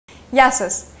Γεια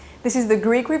σας! This is the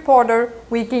Greek Reporter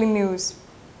Weekly News.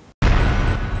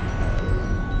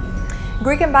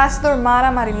 Greek Ambassador Mara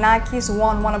Marinakis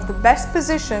won one of the best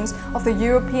positions of the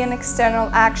European External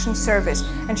Action Service,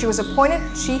 and she was appointed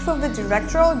Chief of the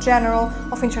Directorate General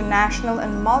of International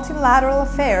and Multilateral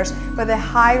Affairs by the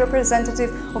High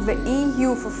Representative of the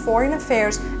EU for Foreign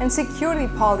Affairs and Security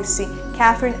Policy,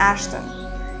 Catherine Ashton.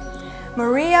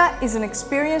 Maria is an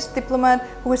experienced diplomat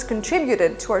who has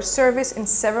contributed to our service in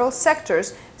several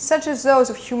sectors, such as those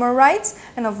of human rights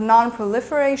and of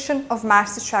non-proliferation of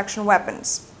mass destruction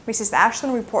weapons, Mrs.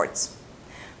 Ashton reports.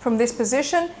 From this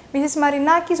position, Mrs.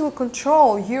 Marinakis will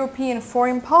control European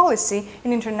foreign policy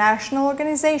in international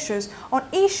organizations on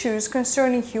issues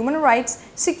concerning human rights,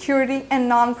 security, and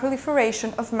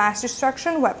non-proliferation of mass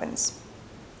destruction weapons.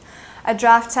 A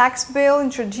draft tax bill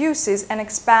introduces an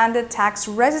expanded tax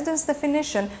residence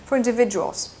definition for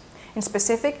individuals. In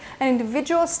specific, an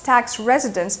individual's tax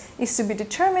residence is to be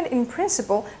determined in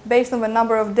principle based on the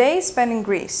number of days spent in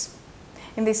Greece.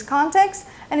 In this context,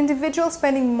 an individual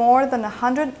spending more than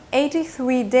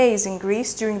 183 days in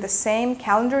Greece during the same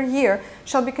calendar year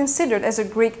shall be considered as a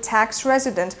Greek tax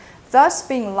resident, thus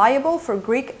being liable for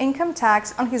Greek income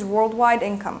tax on his worldwide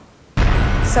income.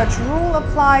 Such rule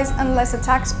applies unless a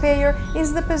taxpayer is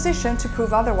in the position to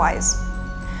prove otherwise.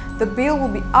 The bill will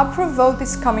be up for vote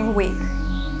this coming week.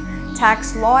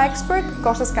 Tax law expert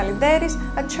Kostas Kalideris,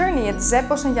 attorney at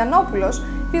Zepos and Yiannopoulos,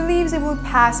 believes it will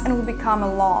pass and will become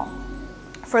a law.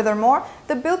 Furthermore,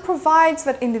 the bill provides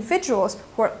that individuals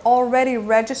who are already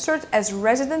registered as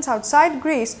residents outside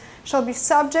Greece shall be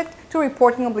subject to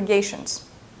reporting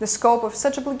obligations. The scope of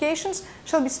such obligations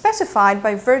shall be specified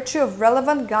by virtue of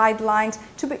relevant guidelines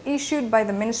to be issued by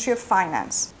the Ministry of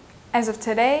Finance. As of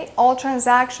today, all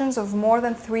transactions of more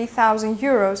than 3,000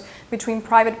 euros between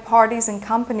private parties and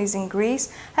companies in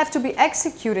Greece have to be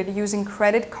executed using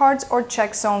credit cards or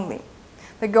checks only.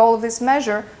 The goal of this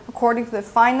measure, according to the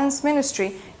Finance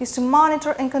Ministry, is to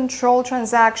monitor and control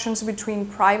transactions between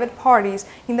private parties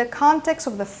in the context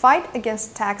of the fight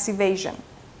against tax evasion.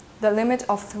 The limit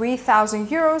of 3,000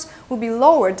 euros will be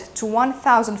lowered to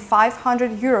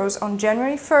 1,500 euros on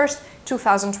January 1st,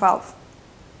 2012.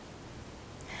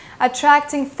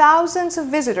 Attracting thousands of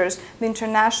visitors, the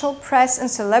international press and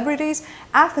celebrities,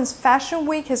 Athens Fashion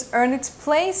Week has earned its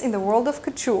place in the world of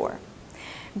couture.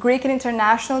 Greek and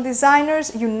international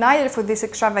designers united for this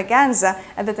extravaganza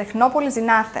at the Technopolis in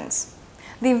Athens.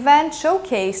 The event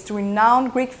showcased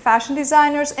renowned Greek fashion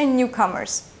designers and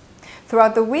newcomers.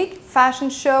 Throughout the week, fashion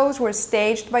shows were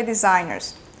staged by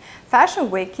designers. Fashion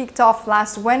Week kicked off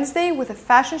last Wednesday with a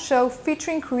fashion show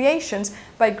featuring creations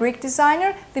by Greek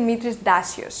designer Dimitris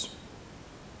Dasios.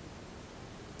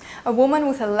 A woman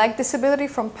with a leg disability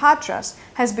from Patras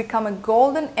has become a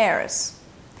golden heiress.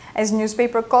 As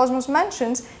newspaper Cosmos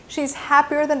mentions, she is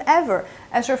happier than ever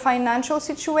as her financial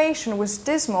situation was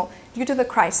dismal due to the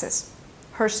crisis.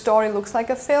 Her story looks like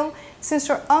a film since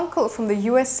her uncle from the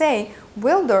USA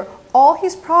willed her all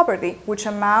his property, which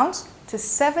amounts to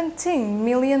 $17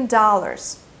 million.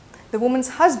 The woman's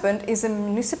husband is a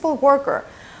municipal worker,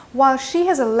 while she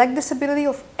has a leg disability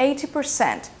of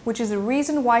 80%, which is the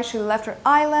reason why she left her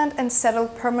island and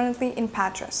settled permanently in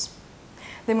Patras.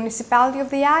 The municipality of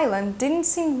the island didn't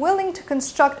seem willing to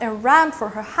construct a ramp for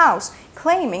her house,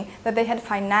 claiming that they had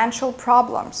financial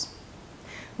problems.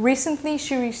 Recently,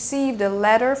 she received a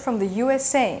letter from the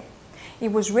USA.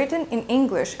 It was written in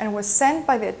English and was sent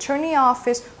by the attorney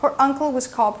office her uncle was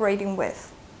cooperating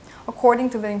with. According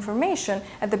to the information,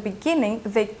 at the beginning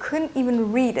they couldn't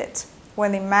even read it.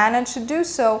 When they managed to do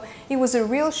so, it was a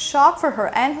real shock for her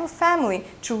and her family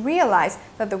to realize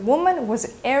that the woman was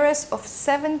the heiress of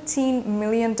 $17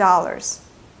 million.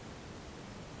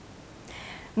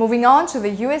 Moving on to the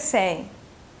USA.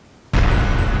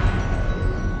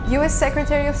 U.S.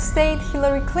 Secretary of State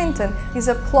Hillary Clinton is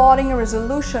applauding a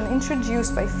resolution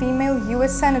introduced by female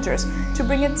U.S. senators to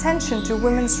bring attention to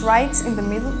women's rights in the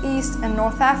Middle East and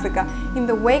North Africa in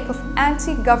the wake of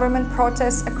anti-government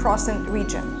protests across the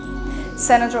region.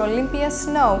 Senator Olympia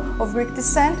Snowe, of Greek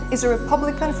descent, is a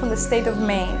Republican from the state of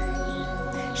Maine.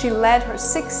 She led her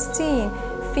 16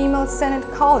 female Senate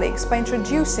colleagues by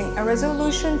introducing a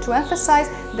resolution to emphasize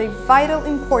the vital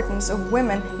importance of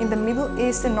women in the Middle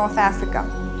East and North Africa.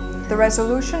 The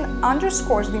resolution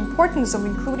underscores the importance of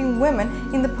including women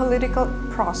in the political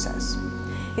process.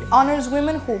 It honors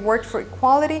women who worked for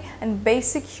equality and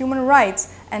basic human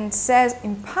rights and says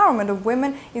empowerment of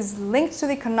women is linked to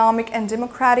the economic and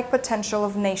democratic potential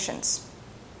of nations.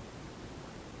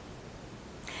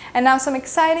 And now some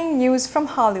exciting news from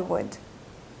Hollywood.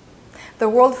 The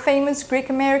world-famous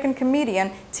Greek-American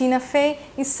comedian Tina Fey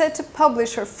is set to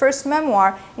publish her first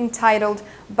memoir entitled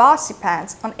Bossy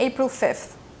Pants on April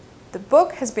 5th. The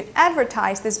book has been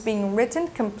advertised as being written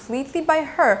completely by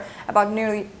her about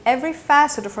nearly every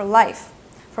facet of her life,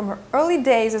 from her early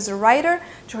days as a writer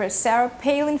to her Sarah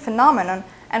Palin phenomenon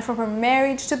and from her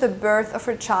marriage to the birth of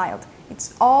her child.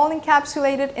 It's all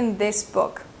encapsulated in this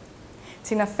book.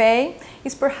 Tina Fey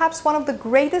is perhaps one of the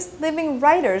greatest living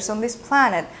writers on this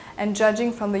planet, and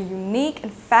judging from the unique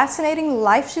and fascinating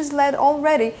life she's led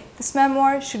already, this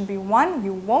memoir should be one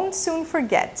you won't soon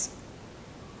forget.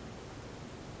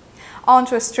 On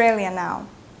to Australia now.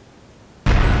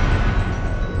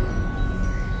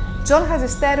 John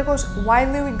Hadjistergos,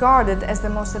 widely regarded as the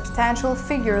most substantial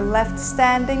figure left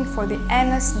standing for the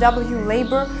NSW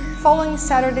Labour following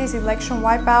Saturday's election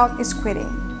wipeout, is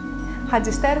quitting.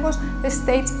 Hadjistergos, the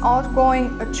state's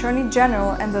outgoing Attorney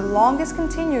General and the longest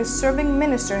continuous serving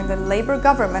minister in the Labour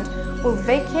government, will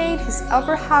vacate his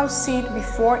upper house seat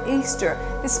before Easter,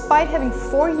 despite having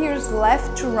 4 years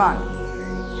left to run.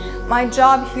 "My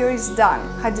job here is done,"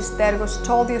 Hadjistergos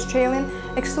told the Australian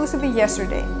exclusively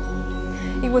yesterday.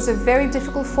 "It was a very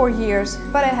difficult 4 years,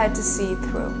 but I had to see it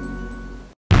through."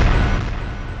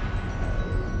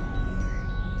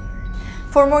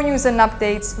 For more news and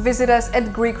updates, visit us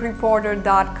at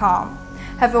GreekReporter.com.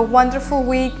 Have a wonderful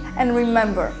week, and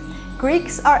remember,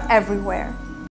 Greeks are everywhere.